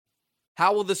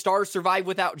How will the Stars survive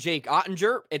without Jake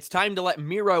Oettinger? It's time to let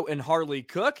Miro and Harley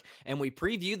cook, and we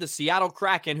preview the Seattle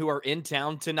Kraken who are in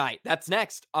town tonight. That's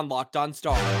next on Locked On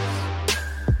Stars.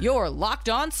 Your Locked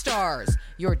On Stars,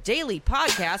 your daily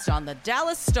podcast on the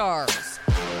Dallas Stars.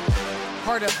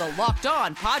 Part of the Locked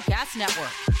On Podcast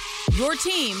Network. Your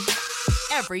team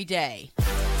every day.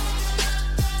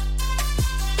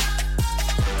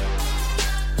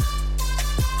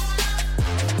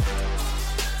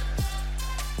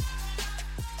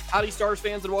 Howdy, Stars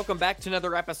fans, and welcome back to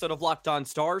another episode of Locked On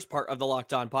Stars, part of the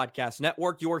Locked On Podcast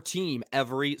Network, your team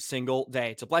every single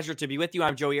day. It's a pleasure to be with you.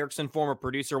 I'm Joey Erickson, former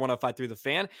producer, 105 Through the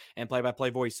Fan, and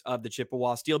play-by-play voice of the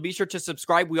Chippewa Steel. Be sure to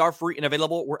subscribe. We are free and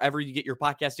available wherever you get your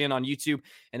podcast in on YouTube.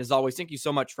 And as always, thank you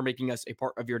so much for making us a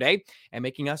part of your day and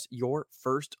making us your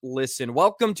first listen.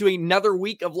 Welcome to another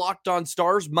week of Locked On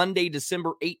Stars, Monday,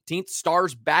 December 18th.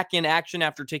 Stars back in action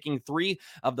after taking 3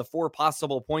 of the 4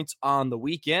 possible points on the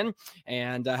weekend.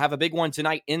 And have a big one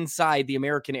tonight inside the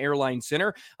American Airlines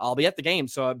Center. I'll be at the game,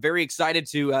 so I'm very excited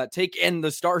to take in the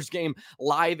Stars game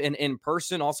live and in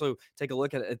person. Also, take a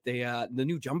look at the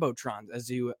new Jumbotron,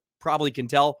 as you probably can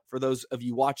tell for those of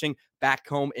you watching back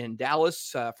home in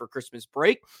Dallas for Christmas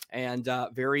break. And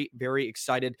very, very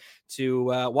excited to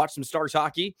watch some Stars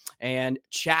hockey and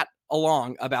chat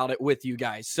along about it with you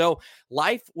guys. So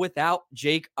life without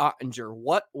Jake Oettinger,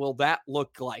 what will that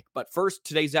look like? But first,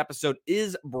 today's episode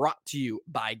is brought to you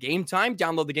by Game Time.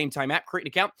 Download the Game Time app, create an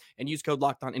account, and use code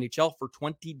LOCKEDONNHL for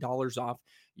 $20 off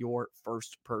your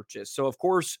first purchase. So, of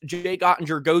course, Jake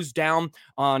Oettinger goes down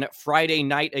on Friday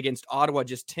night against Ottawa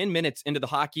just 10 minutes into the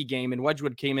hockey game, and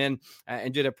Wedgwood came in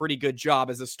and did a pretty good job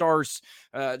as the Stars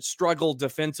struggled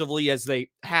defensively as they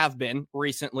have been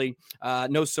recently.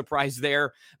 No surprise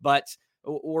there, but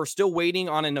we're still waiting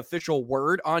on an official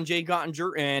word on Jake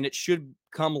Oettinger, and it should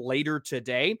come later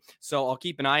today. So I'll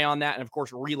keep an eye on that and, of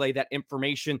course, relay that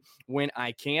information when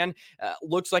I can.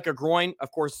 Looks like a groin.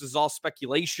 Of course, this is all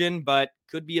speculation, but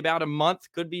could be about a month,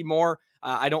 could be more.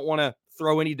 I don't want to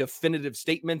throw any definitive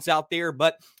statements out there,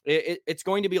 but it's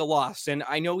going to be a loss. And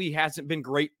I know he hasn't been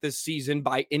great this season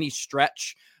by any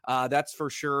stretch. That's for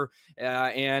sure.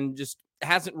 And just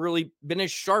hasn't really been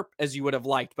as sharp as you would have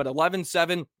liked, but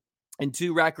 11-7 and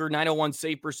 2 record, 901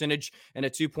 save percentage, and a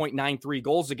 2.93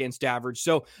 goals against average.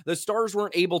 So the Stars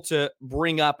weren't able to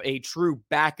bring up a true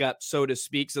backup, so to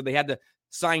speak. So they had to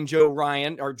sign Joe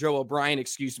O'Brien,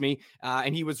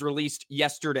 and he was released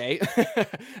yesterday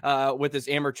with his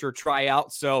amateur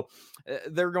tryout. So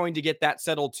they're going to get that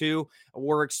settled too.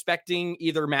 We're expecting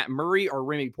either Matt Murray or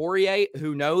Remy Poirier.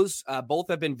 Who knows? Both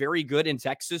have been very good in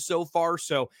Texas so far.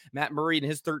 So Matt Murray in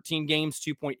his 13 games,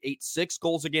 2.86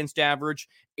 goals against average,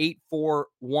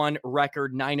 841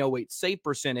 record, 908 save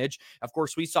percentage. Of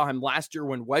course, we saw him last year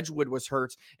when Wedgwood was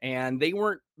hurt, and they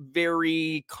weren't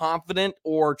very confident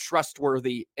or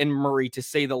trustworthy in Murray, to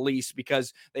say the least,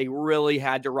 because they really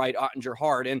had to ride Oettinger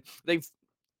hard. And they've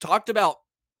talked about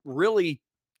really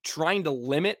trying to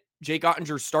limit Jake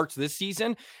Oettinger's starts this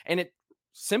season, and it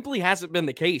simply hasn't been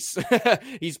the case.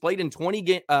 He's played in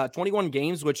 21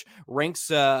 games, which ranks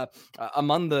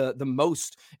among the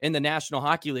most in the National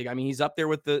Hockey League. I mean, he's up there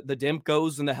with the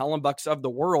Demkos and the Hellenbucks of the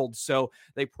world. So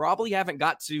they probably haven't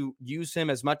got to use him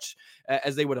as much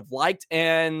as they would have liked.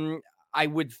 And I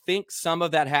would think some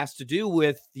of that has to do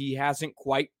with he hasn't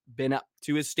quite been up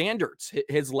to his standards,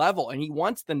 his level, and he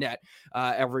wants the net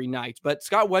every night. But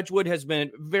Scott Wedgwood has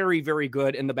been very, very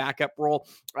good in the backup role.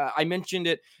 I mentioned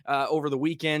it over the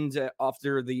weekend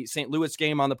after the St. Louis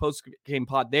game on the post-game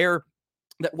pod there,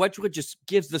 that Wedgwood just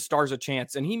gives the Stars a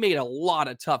chance, and he made a lot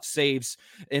of tough saves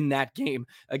in that game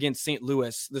against St.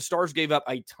 Louis. The Stars gave up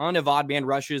a ton of odd man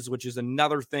rushes, which is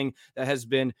another thing that has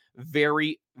been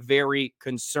very, very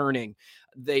concerning.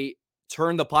 They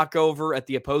turn the puck over at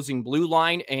the opposing blue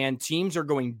line, and teams are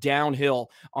going downhill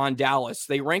on Dallas.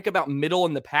 They rank about middle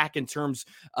in the pack in terms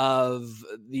of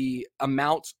the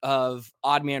amount of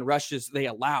odd man rushes they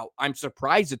allow. I'm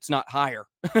surprised it's not higher,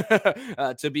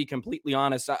 to be completely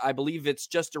honest. I believe it's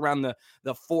just around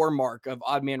the 4 mark of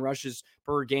odd man rushes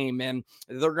per game, and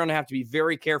they're going to have to be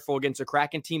very careful against a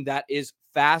Kraken team that is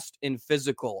fast and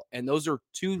physical, and those are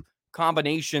 2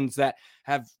 combinations that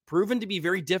have proven to be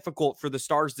very difficult for the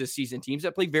Stars this season. Teams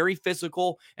that play very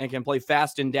physical and can play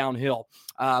fast and downhill.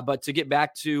 But to get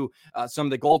back to some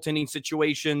of the goaltending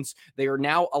situations, they are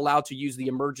now allowed to use the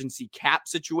emergency cap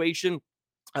situation,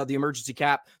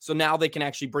 so now they can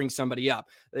actually bring somebody up.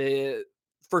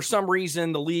 For some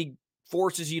reason, the league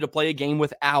forces you to play a game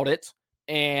without it,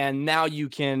 and now you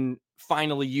can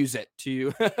finally use it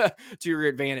to to your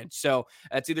advantage. So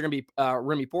it's either going to be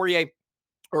Remy Poirier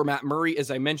or Matt Murray,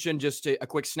 as I mentioned. Just a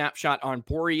quick snapshot on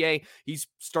Poirier. He's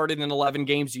started in 11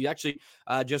 games. He actually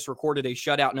just recorded a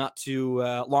shutout not too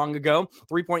long ago.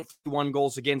 3.1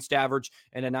 goals against average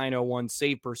and a 901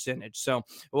 save percentage. So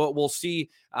we'll see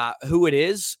who it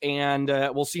is, and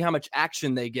we'll see how much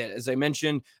action they get. As I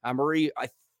mentioned, Murray, I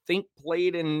think,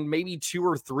 played in maybe 2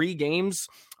 or 3 games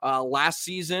last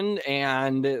season,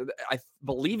 and I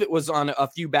believe it was on a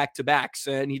few back-to-backs,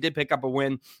 and he did pick up a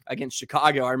win against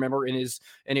Chicago, I remember, in his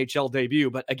NHL debut.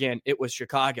 But again, it was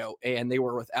Chicago, and they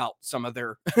were without some of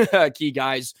their key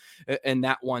guys in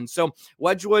that one. So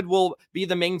Wedgwood will be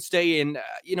the mainstay, and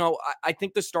I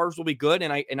think the Stars will be good,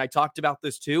 and I talked about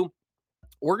this too.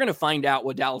 We're going to find out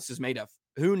what Dallas is made of.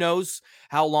 Who knows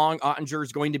how long Oettinger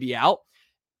is going to be out,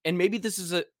 and maybe this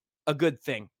is a good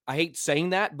thing. I hate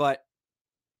saying that, but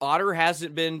Otter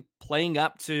hasn't been playing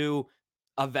up to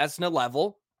a Vezina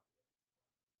level.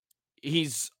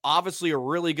 He's obviously a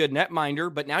really good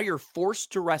netminder, but now you're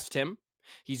forced to rest him.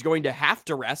 He's going to have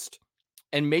to rest,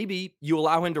 and maybe you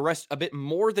allow him to rest a bit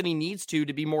more than he needs to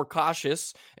be more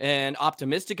cautious and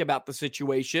optimistic about the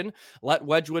situation. Let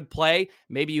Wedgwood play.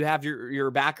 Maybe you have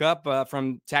your backup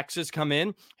from Texas come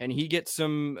in, and he gets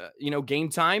some game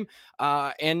time,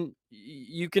 and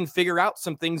you can figure out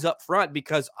some things up front,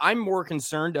 because I'm more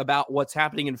concerned about what's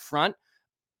happening in front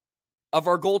of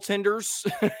our goaltenders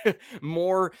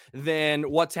more than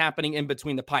what's happening in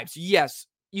between the pipes. Yes,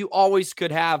 you always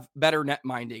could have better net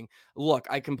minding. Look,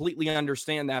 I completely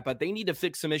understand that, but they need to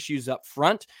fix some issues up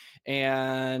front,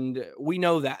 and we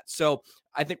know that. So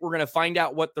I think we're going to find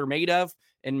out what they're made of,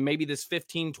 and maybe this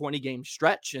 15-20 game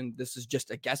stretch, and this is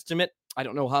just a guesstimate. I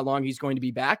don't know how long he's going to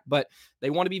be back, but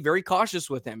they want to be very cautious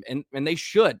with him, and they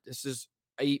should. This is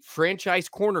a franchise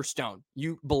cornerstone.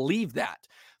 You believe that.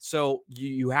 So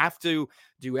you have to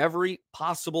do every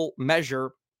possible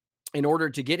measure in order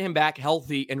to get him back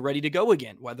healthy and ready to go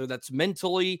again, whether that's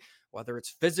mentally, whether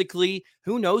it's physically.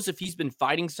 Who knows if he's been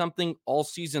fighting something all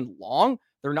season long?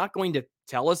 They're not going to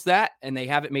tell us that, and they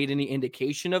haven't made any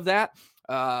indication of that.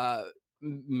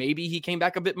 Maybe he came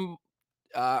back a bit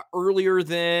earlier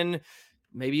than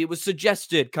maybe it was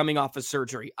suggested coming off of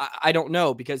surgery. I don't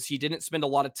know, because he didn't spend a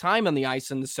lot of time on the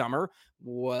ice in the summer.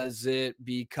 Was it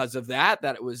because of that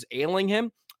it was ailing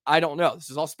him? I don't know. This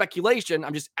is all speculation.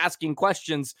 I'm just asking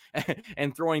questions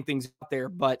and throwing things out there.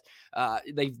 But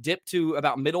they've dipped to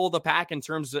about middle of the pack in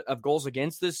terms of goals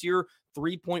against this year,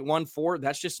 3.14.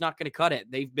 That's just not going to cut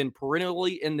it. They've been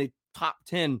perennially in the top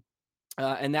 10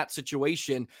 in that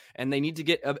situation, and they need to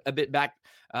get a bit back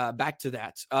to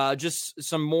that. Just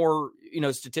some more,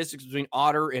 statistics between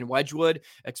Otter and Wedgwood.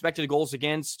 Expected goals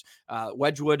against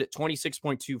Wedgwood at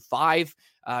 26.25.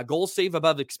 Goal save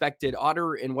above expected.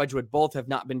 Otter and Wedgwood both have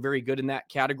not been very good in that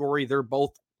category. They're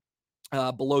both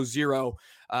below 0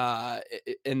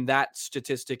 in that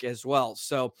statistic as well.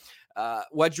 So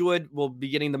Wedgwood will be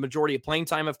getting the majority of playing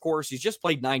time, of course. He's just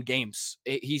played 9 games.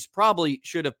 He's probably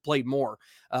should have played more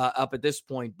up at this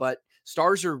point, but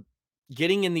Stars are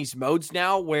getting in these modes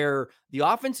now where the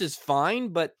offense is fine,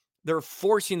 but they're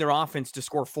forcing their offense to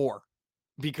score 4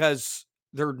 because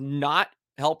they're not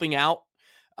helping out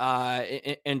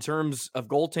in terms of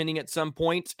goaltending at some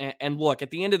point. And look,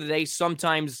 at the end of the day,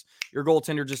 sometimes your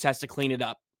goaltender just has to clean it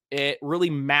up. It really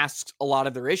masks a lot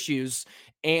of their issues.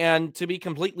 And to be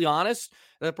completely honest,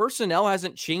 the personnel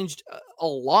hasn't changed a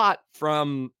lot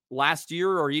from last year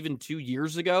or even 2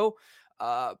 years ago.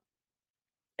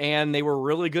 And they were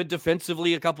really good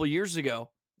defensively a couple of years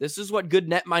ago. This is what good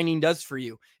net mining does for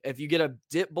you. If you get a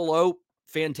dip below,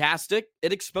 fantastic,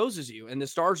 it exposes you. And the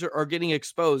Stars are getting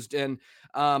exposed. And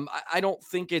I don't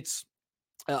think it's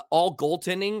all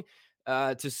goaltending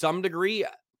to some degree.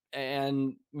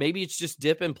 And maybe it's just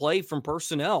dip and play from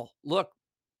personnel. Look,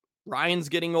 Ryan's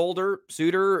getting older,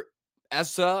 Suter,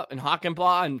 Essa, and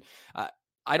Hakanpää, and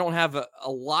I don't have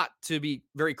a lot to be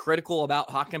very critical about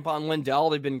Hakanpää and Lindell.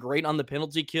 They've been great on the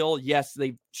penalty kill. Yes,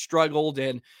 they've struggled,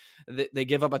 and they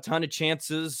give up a ton of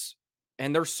chances,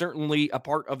 and they're certainly a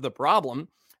part of the problem.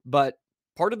 But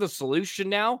part of the solution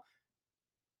now,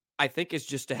 I think, is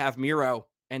just to have Miro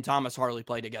and Thomas Harley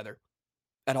play together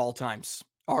at all times,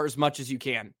 or as much as you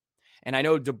can. And I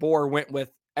know DeBoer went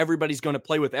with everybody's going to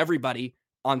play with everybody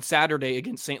on Saturday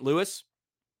against St. Louis.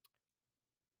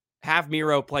 Have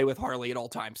Miro play with Harley at all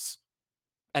times.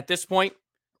 At this point,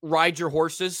 ride your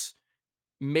horses.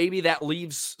 Maybe that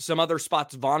leaves some other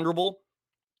spots vulnerable,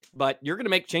 but you're going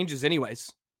to make changes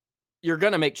anyways. You're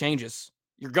going to make changes.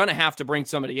 You're going to have to bring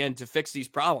somebody in to fix these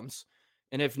problems.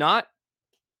 And if not,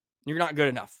 you're not good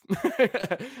enough,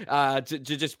 to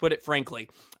just put it frankly.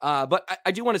 But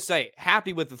I do want to say,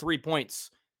 happy with the 3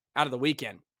 points out of the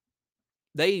weekend.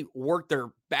 they worked their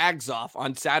bags off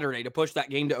on Saturday to push that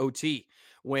game to OT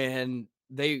when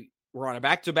they were on a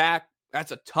back-to-back.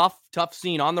 That's a tough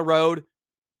scene on the road.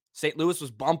 St. Louis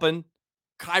was bumping.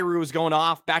 Kyrou was going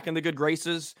off back in the good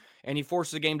graces, and he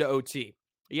forced the game to OT.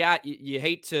 Yeah, you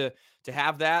hate to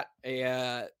have that.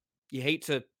 You hate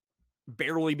to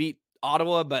barely beat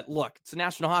Ottawa, but look, it's the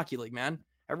National Hockey League, man.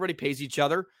 Everybody pays each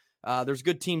other. There's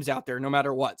good teams out there no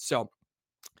matter what. So,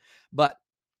 but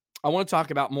I want to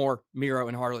talk about more Miro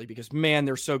and Harley because, man,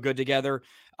 they're so good together.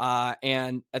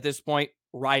 And at this point,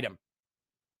 ride them.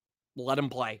 Let them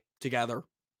play together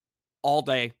all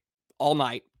day, all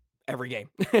night, every game.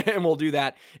 And we'll do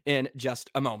that in just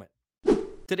a moment.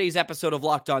 Today's episode of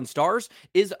Locked On Stars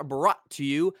is brought to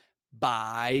you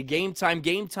by Game Time.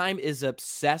 Game Time is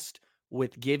obsessed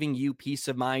with giving you peace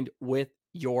of mind with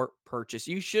your purchase.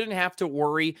 You shouldn't have to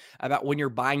worry about when you're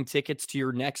buying tickets to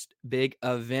your next big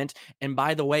event. And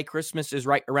by the way, Christmas is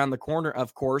right around the corner,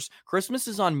 of course. Christmas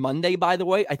is on Monday, by the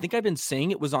way. I think I've been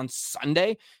saying it was on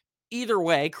Sunday. Either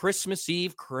way, Christmas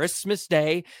Eve, Christmas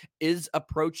Day is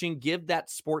approaching. Give that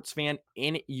sports fan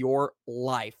in your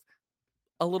life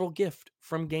a little gift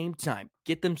from Game Time.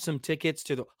 Get them some tickets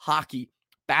to the hockey,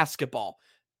 basketball,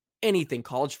 anything,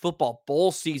 college football,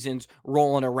 bowl seasons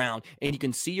rolling around. And you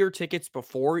can see your tickets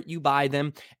before you buy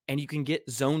them, and you can get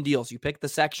zone deals. You pick the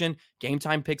section, Game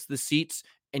Time picks the seats,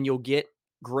 and you'll get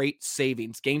great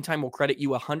savings. Game Time will credit you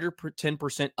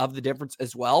 110% of the difference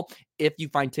as well if you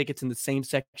find tickets in the same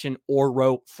section or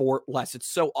row for less. It's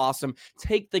so awesome.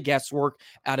 Take the guesswork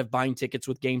out of buying tickets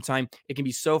with Game Time. It can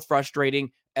be so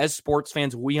frustrating. As sports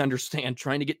fans, we understand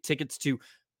trying to get tickets to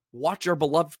watch our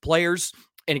beloved players,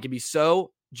 and it can be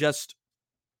so just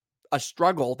a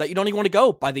struggle that you don't even want to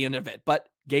go by the end of it. But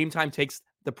Game Time takes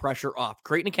the pressure off.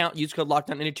 Create an account, use code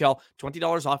LOCKEDONNHL,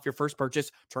 $20 off your first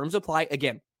purchase. Terms apply.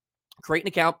 Again, create an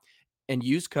account and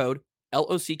use code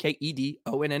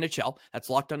LOCKEDONNHL. That's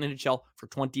LOCKEDONNHL for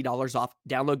 $20 off.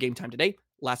 Download Game Time today.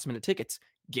 Last minute tickets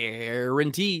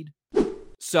guaranteed.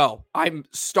 So I'm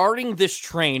starting this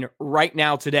train right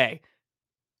now today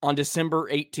on December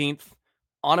 18th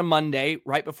on a Monday,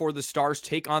 right before the Stars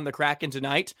take on the Kraken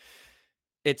tonight.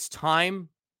 It's time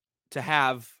to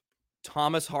have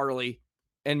Thomas Harley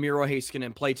and Miro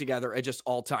Heiskanen play together at just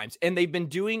all times. And they've been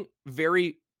doing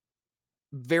very,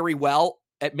 very well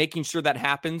at making sure that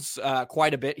happens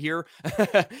quite a bit here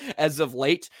as of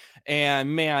late.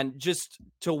 And man, just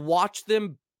to watch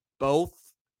them both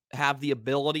have the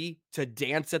ability to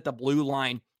dance at the blue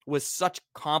line with such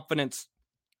confidence,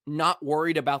 not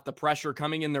worried about the pressure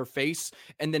coming in their face,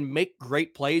 and then make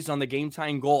great plays on the Game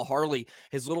Time goal. Harley,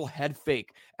 his little head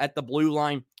fake at the blue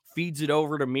line, feeds it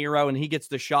over to Miro, and he gets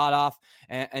the shot off,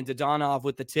 and Dodonov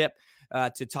with the tip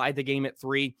to tie the game at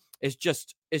 3. It's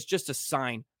just a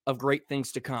sign of great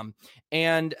things to come.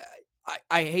 And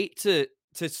I hate to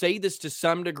say this to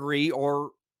some degree,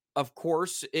 or of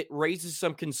course it raises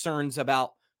some concerns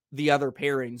about the other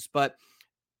pairings, but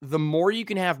the more you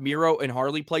can have Miro and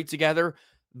Harley play together,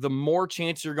 the more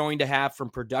chance you're going to have from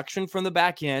production from the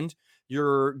back end.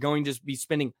 You're going to be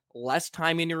spending less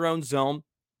time in your own zone,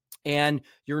 and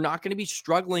you're not going to be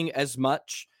struggling as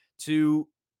much to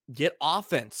get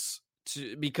offense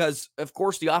because, of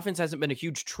course, the offense hasn't been a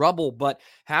huge trouble, but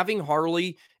having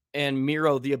Harley and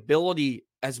Miro, the ability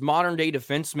as modern day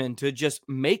defensemen to just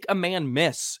make a man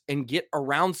miss and get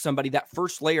around somebody, that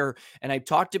first layer. And I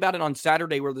talked about it on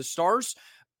Saturday where the Stars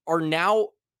are now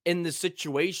in the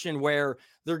situation where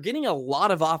they're getting a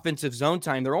lot of offensive zone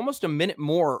time. They're almost a minute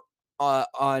more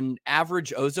on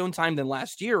average ozone time than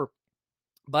last year,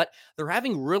 but they're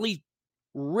having really,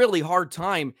 really hard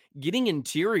time getting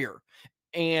interior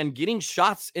and getting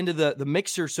shots into the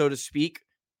mixer, so to speak,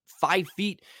 5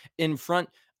 feet in front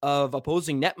of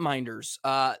opposing netminders.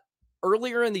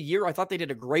 Earlier in the year, I thought they did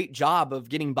a great job of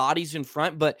getting bodies in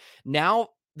front, but now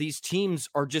these teams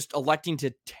are just electing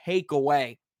to take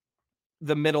away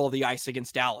the middle of the ice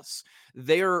against Dallas.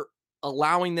 They're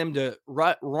allowing them to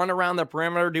run around the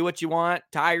perimeter, do what you want,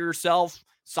 tire yourself,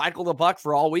 cycle the puck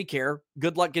for all we care.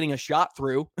 Good luck getting a shot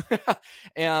through.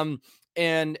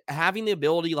 And having the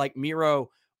ability like Miro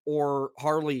or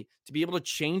Harley to be able to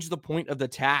change the point of the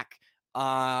attack.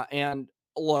 And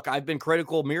look, I've been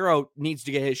critical. Miro needs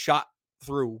to get his shot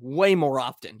through way more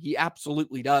often. He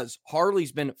absolutely does.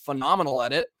 Harley's been phenomenal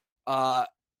at it.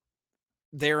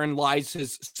 Therein lies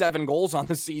his 7 goals on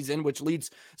the season, which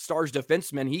leads Stars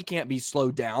defensemen. He can't be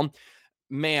slowed down.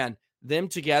 Man, them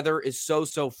together is so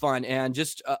fun. And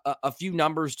just a few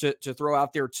numbers to throw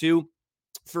out there too.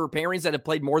 for pairings that have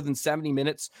played more than 70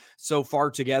 minutes so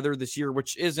far together this year,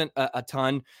 which isn't a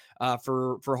ton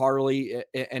for Harley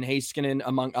and Heiskanen,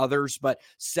 among others, but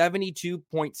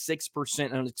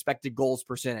 72.6% on expected goals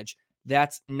percentage.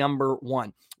 That's number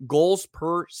one. Goals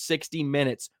per 60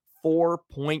 minutes,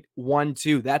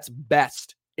 4.12. That's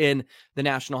best in the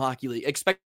National Hockey League.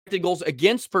 Expected goals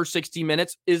against per 60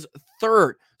 minutes is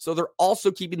third. So they're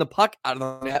also keeping the puck out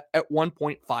of the net at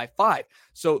 1.55.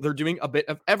 So they're doing a bit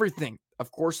of everything.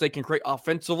 Of course, they can create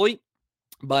offensively,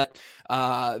 but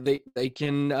they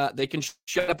can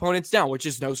shut opponents down, which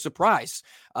is no surprise.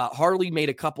 Harley made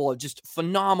a couple of just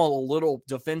phenomenal little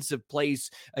defensive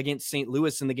plays against St.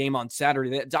 Louis in the game on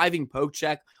Saturday. That diving poke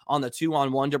check on the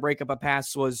 2-on-1 to break up a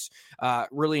pass was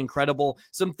really incredible.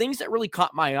 Some things that really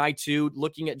caught my eye too,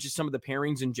 looking at just some of the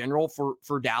pairings in general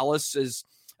for Dallas, is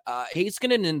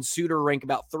Heiskanen and Suter rank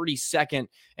about 32nd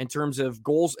in terms of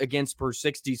goals against per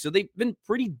 60. So they've been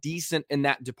pretty decent in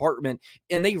that department,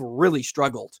 and they've really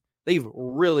struggled. They've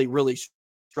really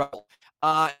struggled.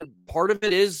 Part of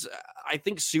it is I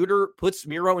think Suter puts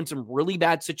Miro in some really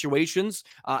bad situations.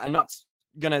 I'm not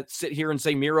going to sit here and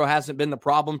say Miro hasn't been the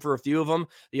problem for a few of them.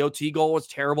 The OT goal was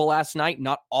terrible last night.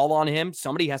 Not all on him.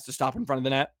 Somebody has to stop in front of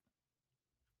the net.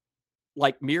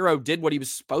 Like, Miro did what he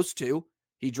was supposed to.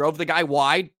 He drove the guy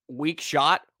wide, weak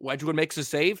shot. Wedgwood makes a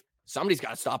save. Somebody's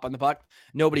got to stop on the puck.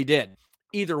 Nobody did.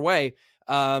 Either way,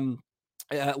 Lindell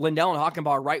and Hockenbaugh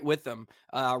are right with them,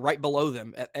 right below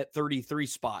them at 33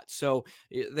 spots. So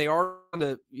they are on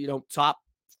the top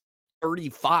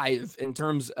 35 in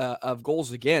terms of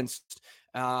goals against.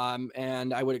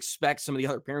 And I would expect some of the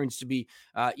other pairings to be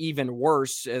even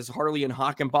worse, as Harley and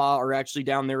Hockenbaugh are actually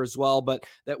down there as well, but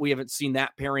that we haven't seen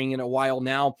that pairing in a while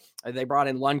now. They brought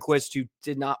in Lundqvist, who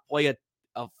did not play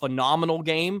a phenomenal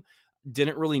game.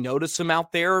 Didn't really notice him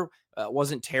out there.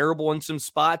 Wasn't terrible in some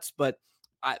spots, but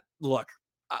I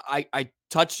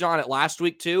touched on it last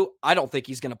week too. I don't think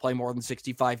he's going to play more than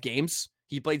 65 games.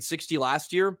 He played 60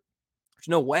 last year. There's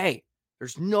no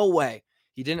way.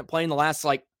 He didn't play in the last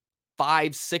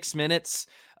 5-6 minutes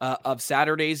of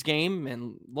Saturday's game.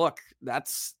 And look,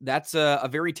 that's a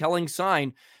very telling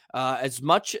sign. As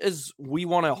much as we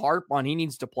want to harp on he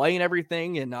needs to play and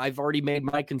everything, and I've already made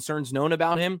my concerns known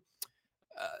about him,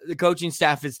 the coaching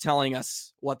staff is telling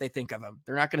us what they think of him.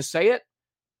 They're not going to say it.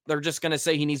 They're just going to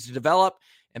say he needs to develop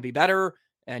and be better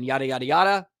and yada, yada,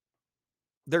 yada.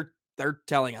 They're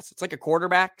telling us. It's like a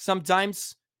quarterback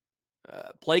sometimes.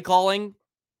 Play calling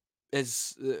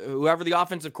is whoever the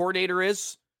offensive coordinator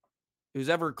is, who's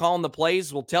ever calling the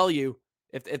plays, will tell you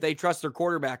if they trust their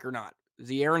quarterback or not. Is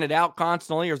he airing it out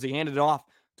constantly, or is he handing it off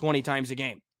 20 times a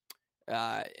game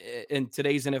in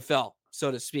today's NFL,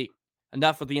 so to speak?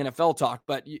 Enough with the NFL talk,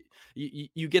 but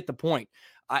you get the point.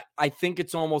 I think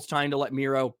it's almost time to let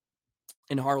Miro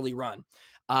and Harley run.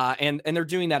 And they're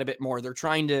doing that a bit more. They're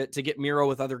trying to get Miro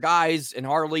with other guys and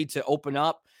Harley to open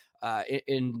up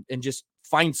and just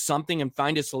find something and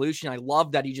find a solution. I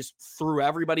love that he just threw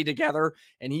everybody together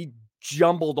and he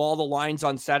jumbled all the lines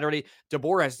on Saturday.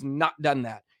 DeBoer has not done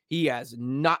that. He has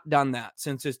not done that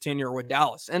since his tenure with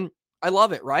Dallas. And I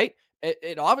love it, right?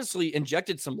 It obviously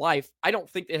injected some life. I don't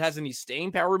think it has any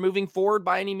staying power moving forward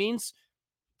by any means,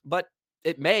 but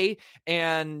it may.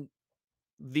 And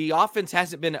the offense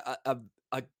hasn't been a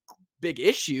big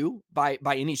issue by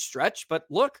any stretch. But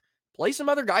look, play some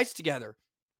other guys together.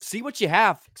 See what you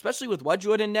have, especially with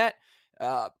Wedgwood in net.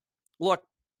 Look,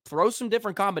 throw some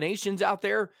different combinations out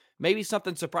there. Maybe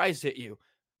something surprise hit you.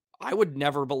 I would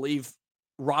never believe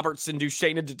Robertson,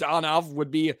 Duchesne, and Dadonov would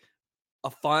be a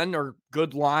fun or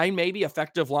good line, maybe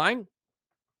effective line.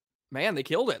 Man, they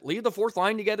killed it. Lead the fourth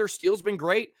line together. Steele's been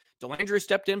great. Delandry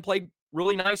stepped in, played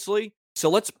really nicely.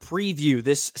 So let's preview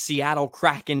this Seattle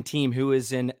Kraken team who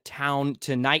is in town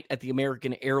tonight at the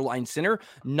American Airlines Center.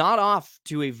 Not off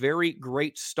to a very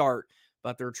great start,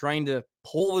 but they're trying to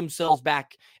pull themselves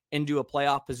back into a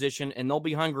playoff position, and they'll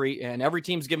be hungry, and every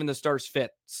team's given the Stars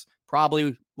fits.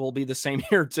 Probably will be the same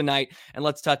here tonight, and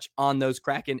let's touch on those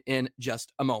Kraken in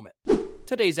just a moment.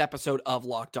 Today's episode of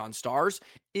Locked On Stars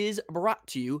is brought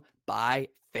to you by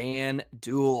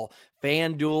FanDuel.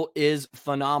 FanDuel is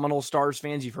phenomenal. Stars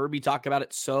fans, you've heard me talk about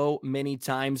it so many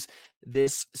times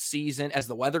this season. As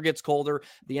the weather gets colder,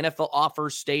 the NFL offer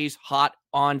stays hot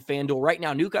on FanDuel. Right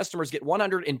now, new customers get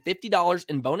 $150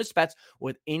 in bonus bets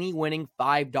with any winning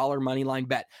 $5 moneyline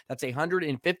bet. That's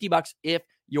 $150 if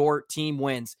your team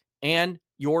wins. And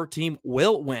your team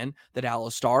will win. The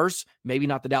Dallas Stars, maybe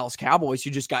not the Dallas Cowboys, who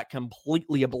just got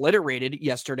completely obliterated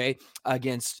yesterday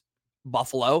against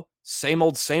Buffalo. same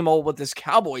old with this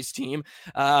Cowboys team.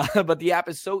 But the app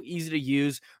is so easy to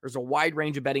use. There's a wide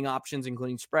range of betting options,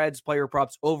 including spreads, player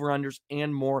props, over-unders,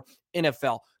 and more.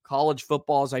 NFL, college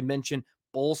football, as I mentioned,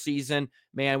 bowl season.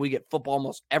 Man, we get football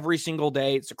almost every single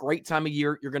day. It's a great time of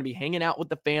year. You're going to be hanging out with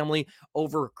the family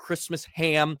over Christmas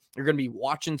ham. You're going to be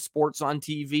watching sports on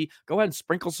TV. Go ahead and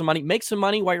sprinkle some money. Make some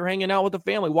money while you're hanging out with the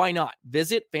family. Why not?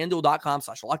 Visit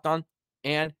FanDuel.com/lockedon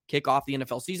and kick off the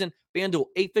NFL season. FanDuel,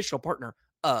 official partner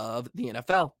of the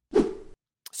NFL.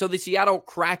 So the Seattle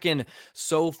Kraken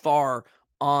so far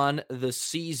on the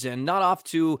season, not off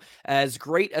to as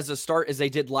great as a start as they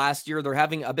did last year. They're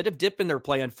having a bit of dip in their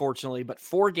play, unfortunately, but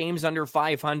 4 games under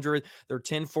 500. They're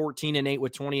 10-14-8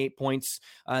 with 28 points,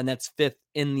 and that's fifth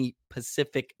in the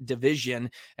Pacific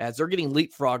Division, as they're getting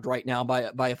leapfrogged right now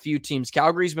by a few teams.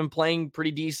 Calgary's been playing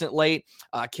pretty decent late.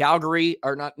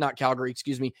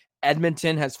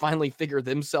 Edmonton has finally figured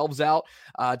themselves out.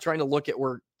 Trying to look at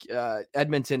where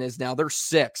Edmonton is now. They're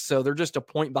 6th, so they're just a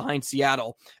point behind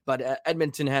Seattle. But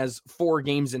Edmonton has 4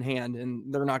 games in hand,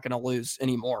 and they're not going to lose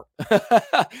anymore.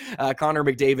 Connor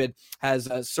McDavid has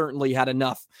certainly had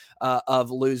enough of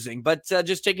losing. But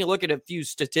just taking a look at a few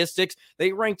statistics,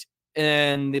 they ranked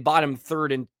in the bottom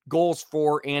third in goals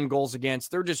for and goals against.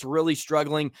 They're just really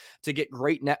struggling to get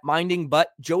great net minding, but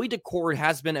Joey Daccord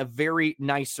has been a very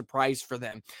nice surprise for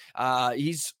them.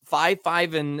 He's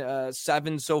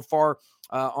 5-5-7 so far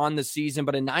on the season,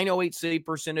 but a .908 save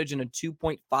percentage and a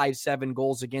 2.57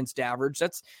 goals against average.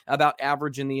 That's about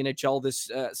average in the NHL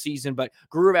this season, but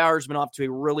Grubauer's been off to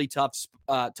a really tough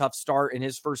start in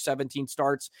his first 17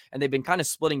 starts, and they've been kind of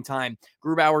splitting time.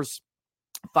 Grubauer's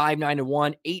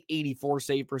 5-9-1, 884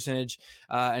 save percentage,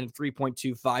 and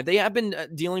 3.25. They have been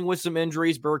dealing with some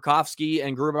injuries. Burakovsky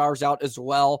and Grubauer's out as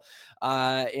well.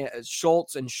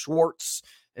 Schultz and Schwartz,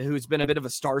 who's been a bit of a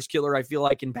stars killer, I feel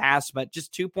like, in past, but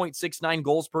just 2.69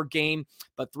 goals per game,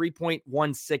 but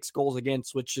 3.16 goals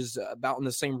against, which is about in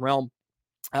the same realm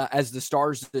as the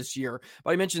Stars this year.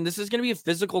 But I mentioned this is going to be a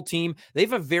physical team. They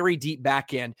have a very deep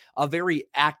back end, a very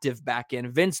active back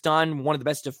end. Vince Dunn, one of the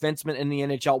best defensemen in the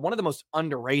NHL, one of the most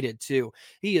underrated too.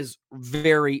 He is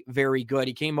very, very good.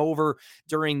 He came over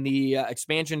during the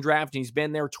expansion draft, and he's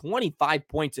been there. 25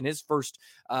 points in his first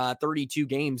 32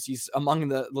 games. He's among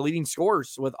the leading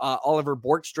scorers with Oliver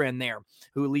Borkstrand there,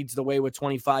 who leads the way with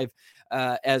 25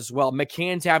 as well.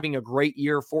 McCann's having a great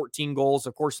year, 14 goals.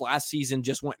 Of course, last season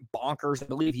just went bonkers. I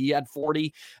believe he had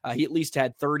 40. He at least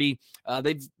had 30.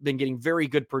 They've been getting very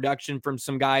good production from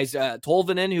some guys.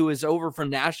 Tolvanen, who is over from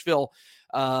Nashville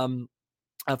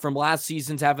from last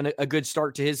season's having a good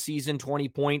start to his season, 20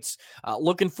 points.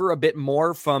 Looking for a bit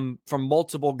more from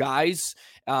multiple guys,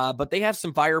 but they have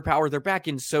some firepower. Their back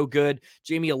end's so good.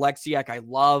 Jamie Alexiak, I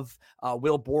love.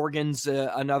 Will Borgen's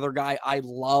another guy I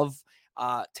love.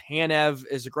 Tanev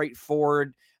is a great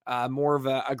forward, more of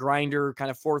a grinder,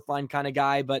 kind of fourth line kind of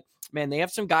guy. But, man, they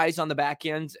have some guys on the back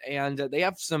end, and they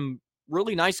have some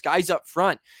really nice guys up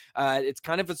front. It's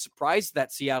kind of a surprise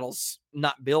that Seattle's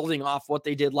not building off what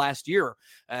they did last year,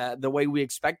 the way we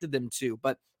expected them to.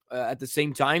 But at the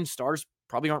same time, Stars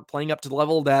probably aren't playing up to the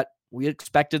level that we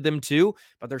expected them to,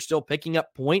 but they're still picking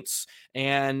up points.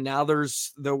 And now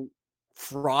there's the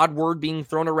fraud word being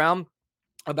thrown around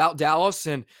about Dallas.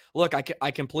 And look,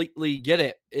 I completely get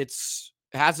it. It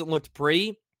hasn't looked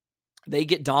pretty. They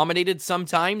get dominated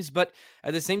sometimes, but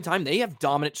at the same time, they have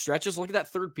dominant stretches. Look at that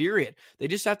third period. They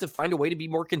just have to find a way to be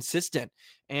more consistent.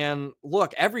 And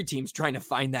look, every team's trying to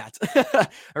find that.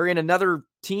 Or in another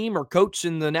team or coach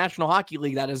in the National Hockey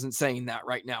League that isn't saying that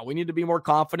right now. We need to be more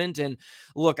confident. And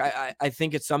look, I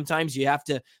think it's sometimes you have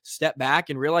to step back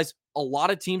and realize a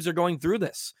lot of teams are going through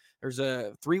this. There's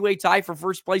a 3-way tie for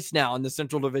first place now in the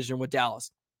Central Division with Dallas.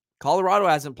 Colorado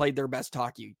hasn't played their best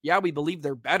hockey. Yeah, we believe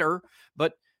they're better,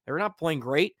 but they're not playing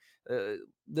great.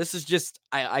 This is just,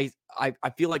 I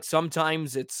feel like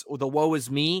sometimes it's the woe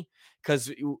is me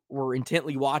because we're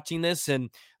intently watching this, and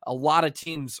a lot of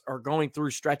teams are going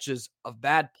through stretches of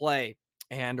bad play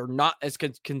and are not as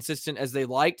consistent as they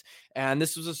liked. And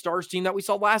this was a Stars team that we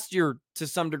saw last year to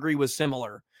some degree was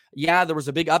similar. Yeah, there was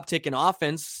a big uptick in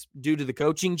offense due to the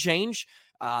coaching change.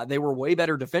 They were way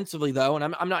better defensively, though, and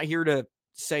I'm not here to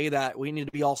say that we need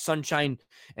to be all sunshine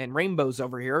and rainbows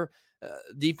over here.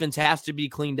 Defense has to be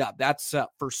cleaned up. That's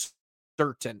for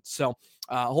certain. So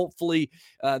hopefully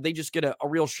they just get a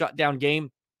real shutdown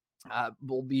game.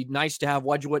 Will be nice to have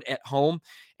Wedgwood at home.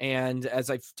 And as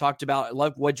I've talked about, I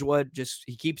love Wedgwood. Just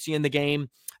he keeps you in the game,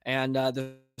 and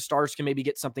the Stars can maybe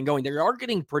get something going. They are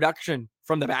getting production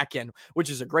from the back end, which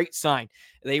is a great sign.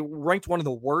 They ranked one of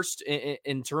the worst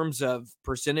in terms of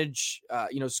percentage,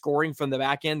 scoring from the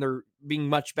back end. They're being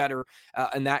much better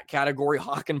in that category.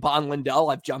 Hockenpah and Lindell,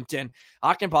 I've jumped in.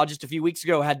 Hockenpah just a few weeks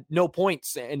ago had no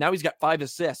points, and now he's got 5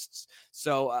 assists.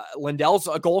 So Lindell's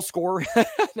a goal scorer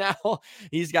now.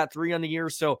 He's got 3 on the year.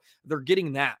 So they're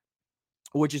getting that,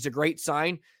 which is a great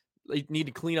sign. They need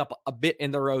to clean up a bit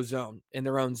in their own zone, and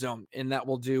that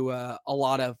will do a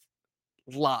lot of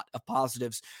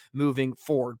positives moving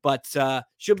forward. But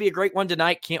should be a great one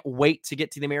tonight. Can't wait to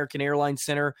get to the American Airlines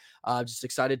Center. Just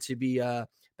excited to be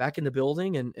back in the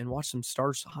building and watch some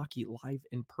Stars hockey live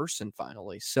in person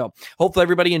finally. So hopefully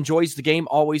everybody enjoys the game.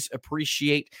 Always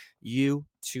appreciate you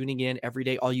tuning in every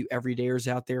day. All you everydayers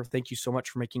out there, thank you so much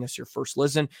for making us your first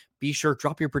listen. Be sure,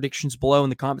 drop your predictions below in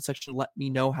the comment section. Let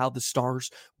me know how the Stars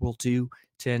will do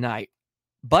tonight.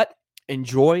 But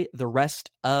enjoy the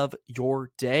rest of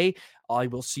your day. I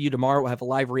will see you tomorrow. We'll have a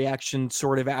live reaction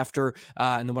sort of after.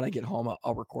 And then when I get home,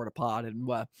 I'll record a pod and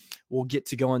we'll get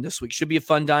to going this week. Should be a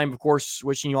fun time. Of course,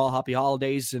 wishing you all happy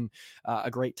holidays and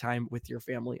a great time with your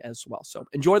family as well. So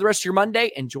enjoy the rest of your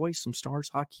Monday. Enjoy some Stars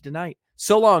hockey tonight.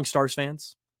 So long, Stars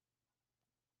fans.